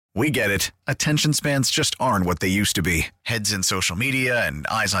We get it. Attention spans just aren't what they used to be. Heads in social media and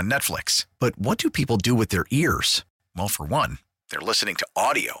eyes on Netflix. But what do people do with their ears? Well, for one, they're listening to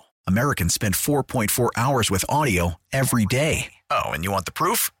audio. Americans spend 4.4 hours with audio every day. Oh, and you want the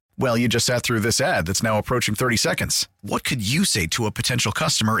proof? Well, you just sat through this ad that's now approaching 30 seconds. What could you say to a potential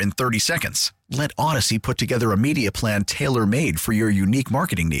customer in 30 seconds? Let Odyssey put together a media plan tailor-made for your unique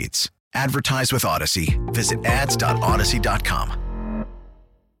marketing needs. Advertise with Odyssey. Visit ads.odyssey.com.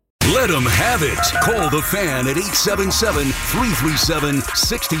 Let them have it. Call the Fan at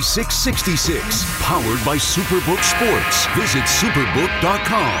 877-337-6666. Powered by Superbook Sports. Visit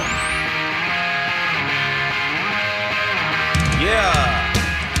superbook.com. Yeah.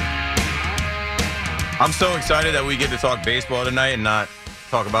 I'm so excited that we get to talk baseball tonight and not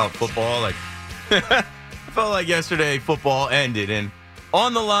talk about football. Like, I felt like yesterday football ended. And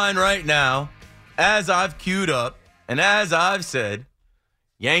on the line right now, as I've queued up and as I've said,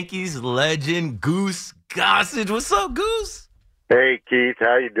 Yankees legend Goose Gossage. What's up, Goose? Hey, Keith.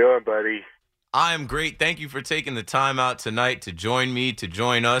 How you doing, buddy? I am great. Thank you for taking the time out tonight to join me, to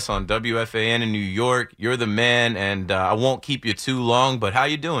join us on WFAN in New York. You're the man, and I won't keep you too long, but how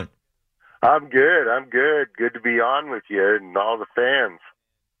you doing? I'm good. Good to be on with you and all the fans.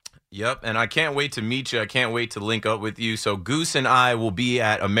 Yep, and I can't wait to meet you. I can't wait to link up with you. So Goose and I will be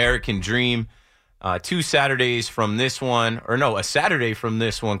at American Dream 2 Saturdays from this one, or no, a Saturday from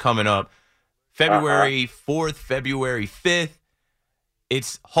this one coming up, February 4th, February 5th.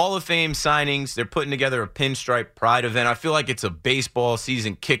 It's Hall of Fame signings. They're putting together a Pinstripe Pride event. I feel like it's a baseball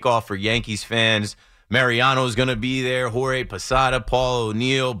season kickoff for Yankees fans. Mariano's going to be there, Jorge Posada, Paul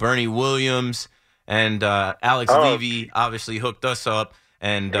O'Neill, Bernie Williams, and Alex Levy obviously hooked us up.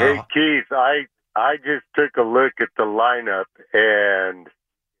 And hey, Keith, I just took a look at the lineup, and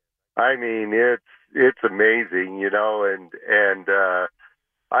I mean, it's amazing, you know, and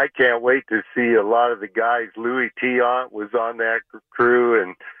I can't wait to see a lot of the guys. Louis Tiant was on that crew,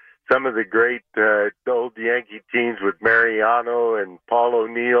 and some of the great old Yankee teams with Mariano and Paul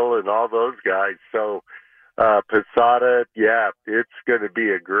O'Neill and all those guys. So Posada, yeah, it's going to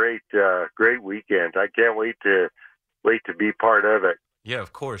be a great weekend. I can't wait to be part of it. Yeah,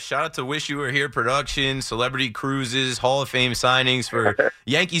 of course. Shout out to Wish You Were Here Productions, Celebrity Cruises, Hall of Fame signings. For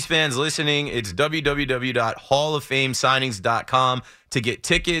Yankees fans listening, it's www.halloffamesignings.com to get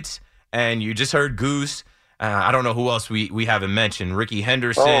tickets. And you just heard Goose. I don't know who else we haven't mentioned. Ricky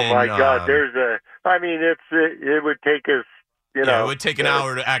Henderson. Oh, my God. It would take us, you know. It would take an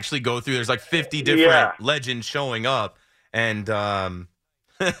hour to actually go through. There's like 50 different legends showing up. And I'm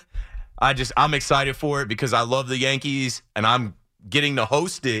excited for it because I love the Yankees, and I'm getting to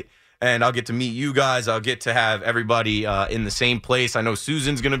host it, and I'll get to meet you guys. I'll get to have everybody in the same place. I know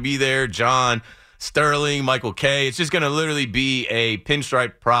Susan's going to be there, John, Sterling, Michael K. It's just going to literally be a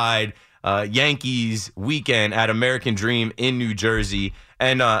Pinstripe Pride Yankees weekend at American Dream in New Jersey.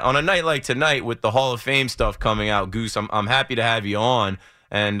 And on a night like tonight with the Hall of Fame stuff coming out, Goose, I'm happy to have you on.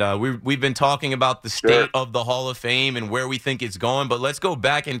 And we've been talking about the state of the Hall of Fame and where we think it's going, but let's go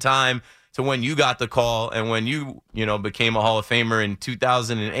back in time to when you got the call and when you became a Hall of Famer in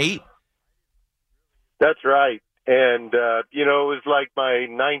 2008? That's right. And, it was like my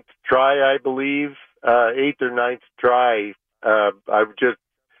 9th try, I believe, 8th or 9th try. I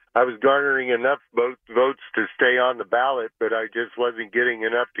was garnering enough votes to stay on the ballot, but I just wasn't getting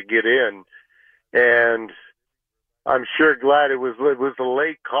enough to get in. And I'm sure glad it was a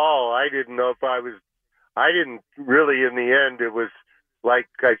late call. I didn't know if I didn't really, in the end, it was, like,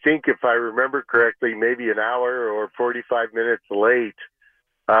 I think if I remember correctly, maybe an hour or 45 minutes late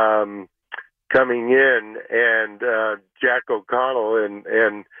coming in, and Jack O'Connell, and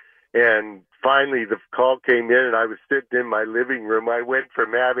finally the call came in, and I was sitting in my living room. I went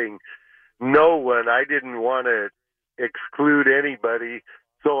from having no one. I didn't want to exclude anybody,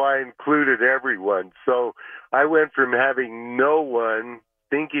 so I included everyone. So I went from having no one,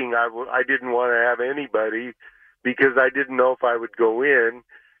 thinking I didn't want to have anybody, because I didn't know if I would go in.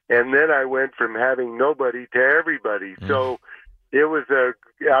 And then I went from having nobody to everybody. So it was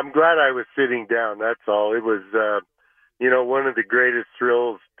I'm glad I was sitting down. That's all. It was, one of the greatest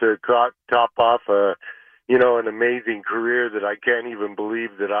thrills to top off an amazing career that I can't even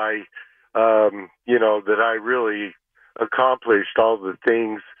believe that I really accomplished all the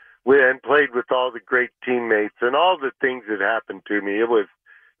things and played with all the great teammates and all the things that happened to me. It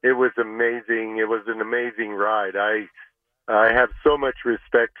was amazing. It was an amazing ride. I have so much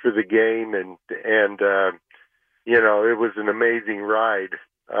respect for the game, and it was an amazing ride.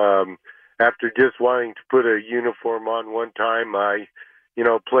 After just wanting to put a uniform on one time, I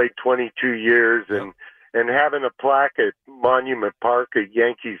played 22 years, and and having a plaque at Monument Park at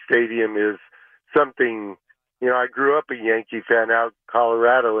Yankee Stadium is something. I grew up a Yankee fan out in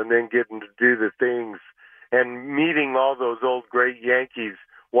Colorado, and then getting to do the things and meeting all those old great Yankees.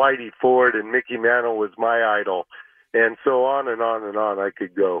 Whitey Ford and Mickey Mantle was my idol, and so on and on and on I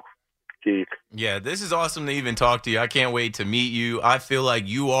could go, Keith. Yeah, this is awesome to even talk to you. I can't wait to meet you. I feel like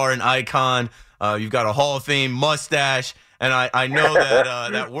you are an icon. You've got a Hall of Fame mustache, and I know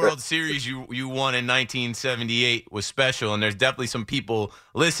that that World Series you won in 1978 was special, and there's definitely some people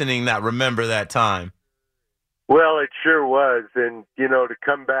listening that remember that time. Well, it sure was, and to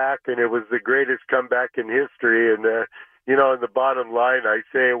come back, and it was the greatest comeback in history. And in the bottom line, I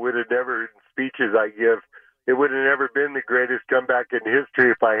say it would have never, in speeches I give, it would have never been the greatest comeback in history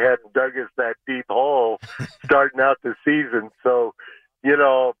if I hadn't dug us that deep hole starting out the season. So,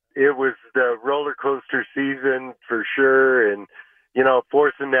 it was the roller coaster season for sure, and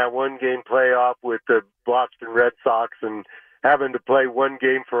forcing that one game playoff with the Boston Red Sox and having to play one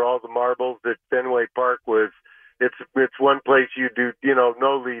game for all the marbles at Fenway Park was. It's one place you do,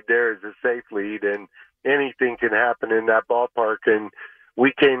 no lead there is a safe lead, and anything can happen in that ballpark. And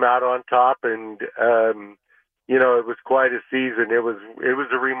we came out on top, and it was quite a season. It was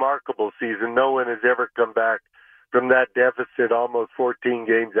a remarkable season. No one has ever come back from that deficit, almost 14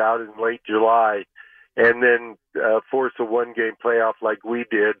 games out in late July, and then force a one-game playoff like we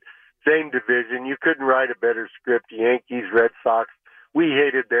did. Same division. You couldn't write a better script. Yankees, Red Sox. We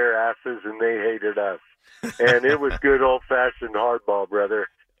hated their asses, and they hated us. And it was good old-fashioned hardball, brother.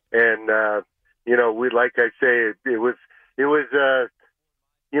 And we, like I say, it was that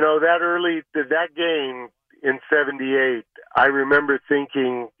early, that game in '78. I remember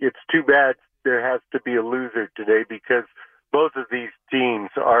thinking it's too bad there has to be a loser today, because both of these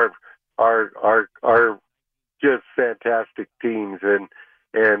teams are just fantastic teams, and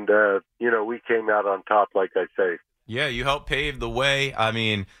we came out on top, like I say. Yeah, you helped pave the way. I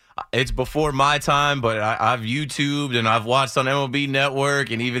mean, it's before my time, but I've YouTubed and I've watched on MLB Network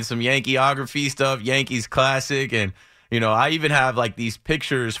and even some Yankeeography stuff, Yankees Classic. And, I even have like these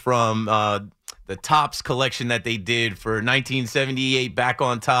pictures from the Topps collection that they did for 1978 back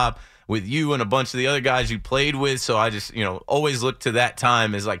on top with you and a bunch of the other guys you played with. So I just, always look to that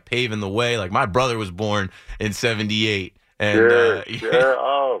time as like paving the way. Like my brother was born in '78. And, sure.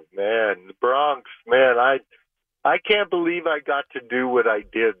 Oh, man, the Bronx, man, I can't believe I got to do what I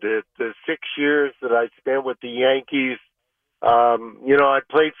did. The 6 years that I spent with the Yankees, I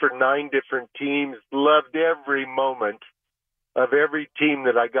played for 9 different teams, loved every moment of every team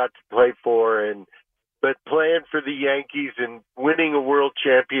that I got to play for. But playing for the Yankees and winning a world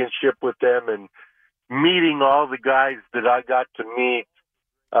championship with them and meeting all the guys that I got to meet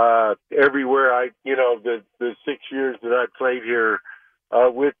everywhere the 6 years that I played here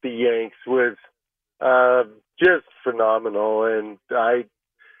with the Yanks was just phenomenal, and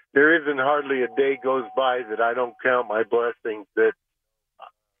there isn't hardly a day goes by that I don't count my blessings that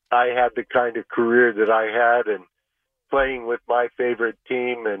I had the kind of career that I had, and playing with my favorite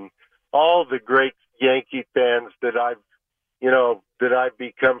team, and all the great Yankee fans that I've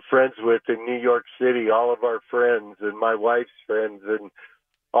become friends with in New York City, all of our friends and my wife's friends, and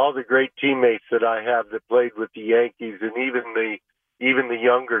all the great teammates that I have that played with the Yankees, and even the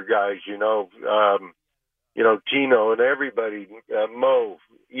younger guys, Tino and everybody, Mo,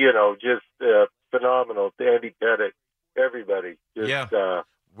 just phenomenal. Andy Pettit, everybody.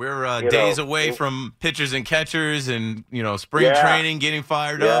 We're days away from pitchers and catchers and, spring training getting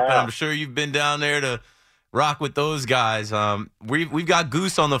fired up. And I'm sure you've been down there to rock with those guys. We've got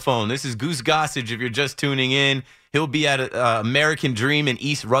Goose on the phone. This is Goose Gossage if you're just tuning in. He'll be at American Dream in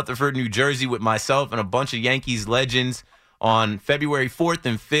East Rutherford, New Jersey with myself and a bunch of Yankees legends on February 4th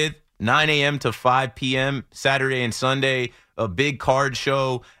and 5th. 9 a.m. to 5 p.m. Saturday and Sunday, a big card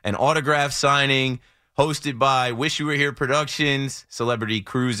show, an autograph signing hosted by Wish You Were Here Productions, Celebrity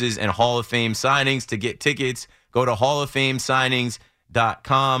Cruises, and Hall of Fame Signings. To get tickets, go to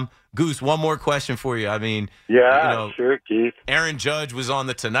hallofamesignings.com. Goose, one more question for you. I mean, sure, Keith. Aaron Judge was on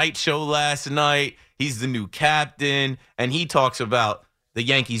The Tonight Show last night. He's the new captain, and he talks about the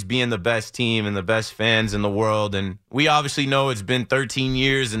Yankees being the best team and the best fans in the world. And we obviously know it's been 13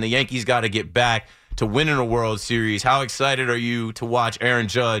 years and the Yankees got to get back to winning a World Series. How excited are you to watch Aaron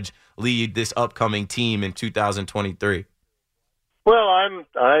Judge lead this upcoming team in 2023? Well, I'm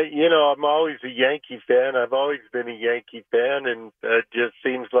always a Yankee fan. I've always been a Yankee fan, and it just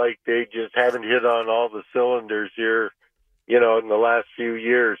seems like they just haven't hit on all the cylinders here, in the last few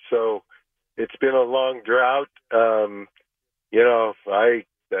years. So it's been a long drought. I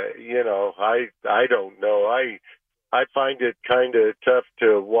don't know. I find it kind of tough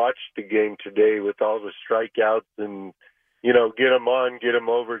to watch the game today with all the strikeouts and, get them on, get them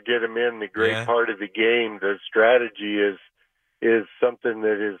over, get them in. The great part of the game, the strategy is something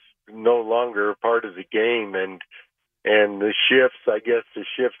that is no longer a part of the game. And the shifts, I guess the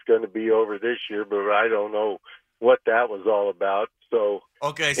shift's going to be over this year, but I don't know what that was all about. So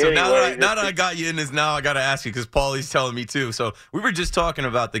okay, so anyway, now that I got you in this, now I got to ask you because Paulie's telling me too. So we were just talking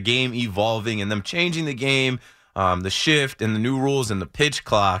about the game evolving and them changing the game, the shift and the new rules and the pitch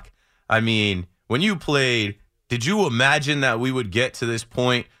clock. I mean, when you played, did you imagine that we would get to this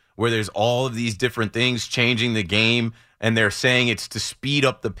point where there's all of these different things changing the game and they're saying it's to speed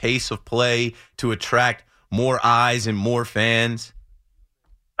up the pace of play to attract more eyes and more fans?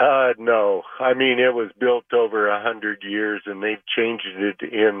 No. I mean, it was built over 100 years, and they've changed it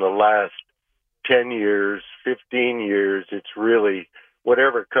in the last 10 years, 15 years. It's really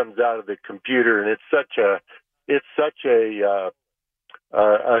whatever comes out of the computer, and it's such a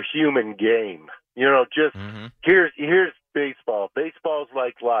human game. Here's baseball. Baseball's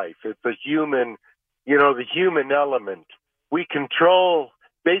like life. It's a human, the human element. We control.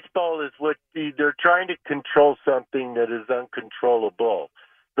 Baseball is what they're trying to control, something that is uncontrollable.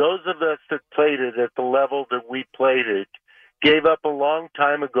 Those of us that played it at the level that we played it gave up a long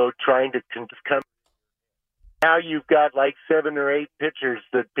time ago trying to come. Now you've got like 7 or 8 pitchers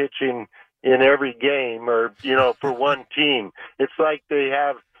that pitch in every game, or for one team. It's like they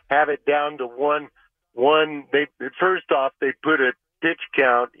have it down to one. They first off they put a pitch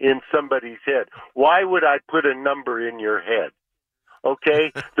count in somebody's head. Why would I put a number in your head?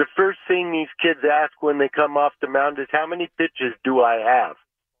 Okay, the first thing these kids ask when they come off the mound is, how many pitches do I have?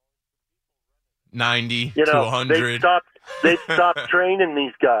 90 to 100. They stopped training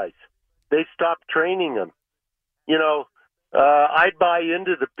these guys. They stopped training them. I'd buy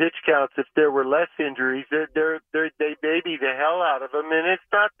into the pitch counts if there were less injuries. They baby the hell out of them, and it's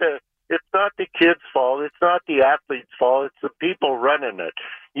not the kids' fault. It's not the athletes' fault. It's the people running it.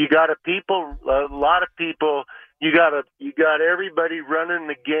 You got a lot of people. You got everybody running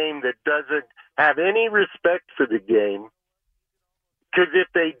the game that doesn't have any respect for the game. Because if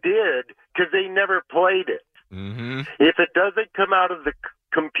they did, because they never played it. Mm-hmm. If it doesn't come out of the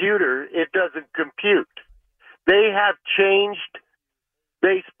computer, it doesn't compute. They have changed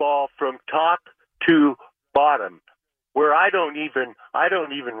baseball from top to bottom, where I don't even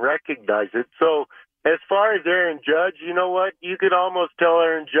recognize it. So as far as Aaron Judge, you know what? You could almost tell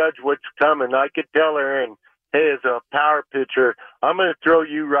Aaron Judge what's coming. I could tell Aaron, hey, as a power pitcher, I'm going to throw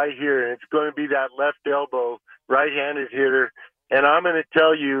you right here, and it's going to be that left elbow, right-handed hitter. And I'm going to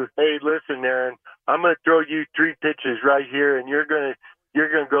tell you, hey, listen, Aaron, I'm going to throw you 3 pitches right here, and you're going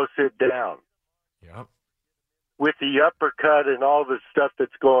to go sit down. Yep. With the uppercut and all the stuff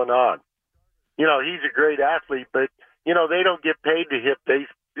that's going on. He's a great athlete, but they don't get paid to hit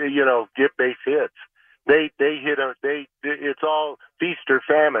get base hits. They hit it's all feast or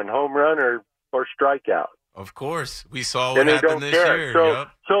famine, home run or strikeout. Of course, we saw what happened this year.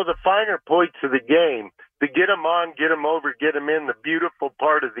 So the finer points of the game, to get them on, get them over, get them in, the beautiful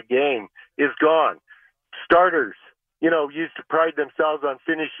part of the game is gone. Starters, used to pride themselves on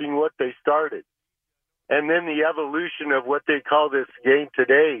finishing what they started. And then the evolution of what they call this game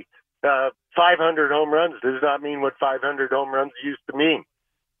today, 500 home runs does not mean what 500 home runs used to mean.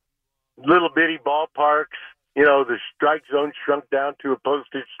 Little bitty ballparks, the strike zone shrunk down to a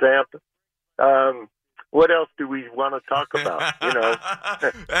postage stamp. What else do we want to talk about?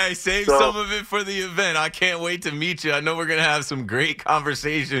 Hey, save some of it for the event. I can't wait to meet you. I know we're going to have some great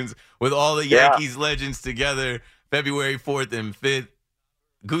conversations with all the Yankees legends together February 4th and 5th.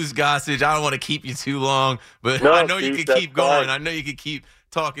 Goose Gossage, I don't want to keep you too long, but I know you can keep going. I know you can keep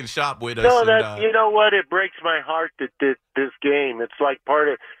talking shop with us. No, you know what? It breaks my heart that this game. It's like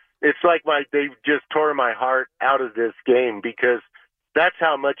they just tore my heart out of this game, because that's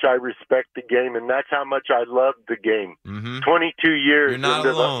how much I respect the game, and that's how much I love the game. Mm-hmm. 22 years You're not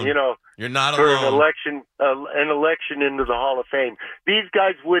into alone. You're not for alone. an election into the Hall of Fame. These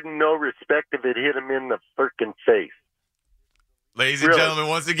guys wouldn't know respect if it hit them in the freaking face. Ladies and gentlemen,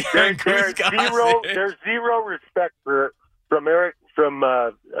 once again, there's zero respect from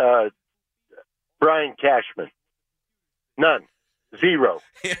Brian Cashman. None. Zero.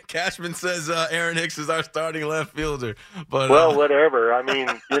 Yeah, Cashman says Aaron Hicks is our starting left fielder. But well, whatever. I mean,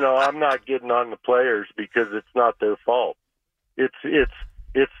 I'm not getting on the players because it's not their fault. It's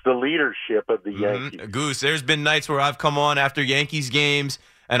the leadership of the Yankees. Goose, there's been nights where I've come on after Yankees games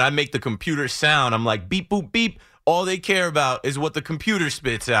and I make the computer sound. I'm like, beep, boop, beep. all they care about is what the computer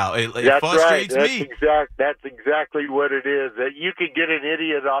spits out. It That's frustrates right. me. That's exactly what it is. That you could get an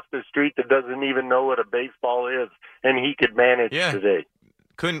idiot off the street that doesn't even know what a baseball is, and he could manage today.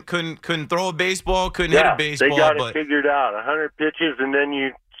 Couldn't throw a baseball, couldn't hit a baseball. They got it figured out. 100 pitches, and then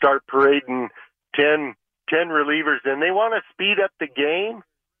you start parading 10 relievers, and they want to speed up the game.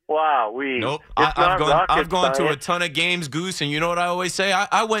 Wow, nope. I've gone to a ton of games, Goose, and you know what I always say?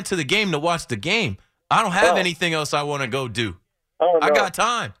 I went to the game to watch the game. I don't have anything else I want to go do. Oh, no. I got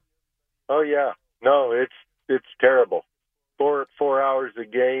time. Oh yeah, no, it's terrible. 4 hours a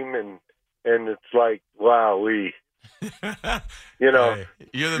game, and it's like, wow, you know, hey,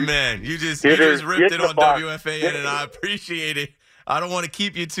 you're the man. You just ripped it on WFAN, and I appreciate it. I don't want to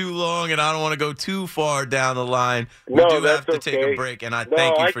keep you too long, and I don't want to go too far down the line. We do have to take a break, and I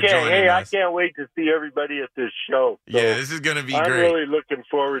thank you for joining us. I can't wait to see everybody at this show. So yeah, this is going to be great. I'm really looking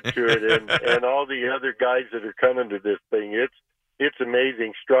forward to it, and all the other guys that are coming to this thing. It's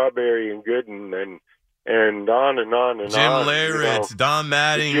amazing. Strawberry and Gooden and on and on and Jim on. Jim Leyritz, Don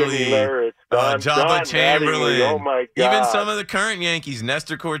Mattingly, Don Chamberlain. Mattingly, oh my God. Even some of the current Yankees,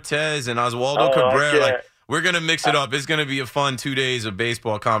 Nestor Cortez and Oswaldo Cabrera. We're going to mix it up. It's going to be a fun 2 days of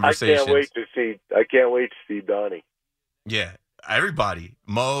baseball conversations. I can't wait to see Donnie. Yeah, everybody.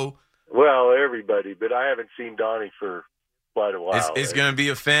 Mo. Well, everybody, but I haven't seen Donnie for quite a while. It's going to be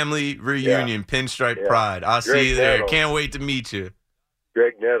a family reunion, Pinstripe Pride. I'll see you there. Can't wait to meet you.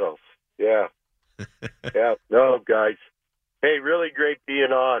 Greg Nettles. Yeah. Yeah. No, guys. Hey, really great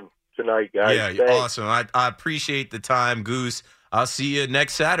being on tonight, guys. Yeah, thanks. Awesome. I appreciate the time, Goose. I'll see you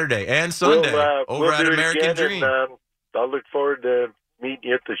next Saturday and Sunday over at American Dream. And, I'll look forward to meeting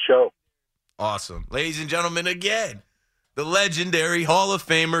you at the show. Awesome. Ladies and gentlemen, again, the legendary Hall of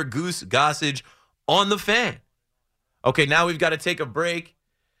Famer Goose Gossage on the Fan. Okay, now we've got to take a break,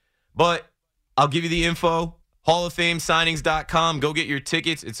 but I'll give you the info. HallOfFameSignings.com. Go get your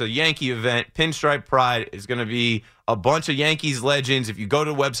tickets. It's a Yankee event. Pinstripe Pride is going to be a bunch of Yankees legends. If you go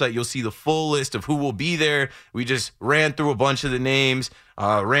to the website, you'll see the full list of who will be there. We just ran through a bunch of the names.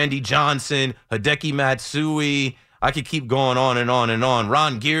 Randy Johnson, Hideki Matsui. I could keep going on and on and on.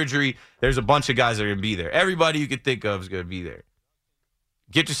 Ron Guidry. There's a bunch of guys that are going to be there. Everybody you could think of is going to be there.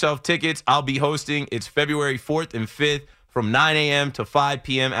 Get yourself tickets. I'll be hosting. It's February 4th and 5th. From 9 a.m. to 5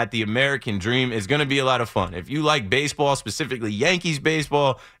 p.m. at the American Dream. It's going to be a lot of fun. If you like baseball, specifically Yankees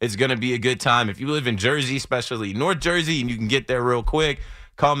baseball, it's going to be a good time. If you live in Jersey, especially North Jersey, and you can get there real quick,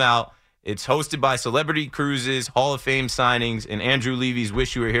 come out. It's hosted by Celebrity Cruises, Hall of Fame Signings, and Andrew Levy's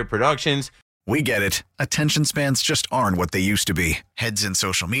Wish You Were Here Productions. We get it. Attention spans just aren't what they used to be. Heads in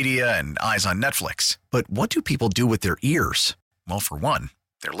social media and eyes on Netflix. But what do people do with their ears? Well, for one,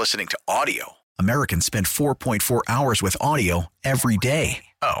 they're listening to audio. Americans spend 4.4 hours with audio every day.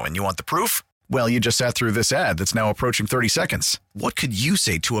 Oh, and you want the proof? Well, you just sat through this ad that's now approaching 30 seconds. What could you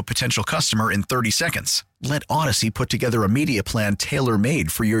say to a potential customer in 30 seconds? Let Odyssey put together a media plan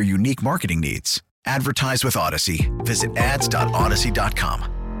tailor-made for your unique marketing needs. Advertise with Odyssey. Visit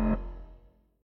ads.odyssey.com.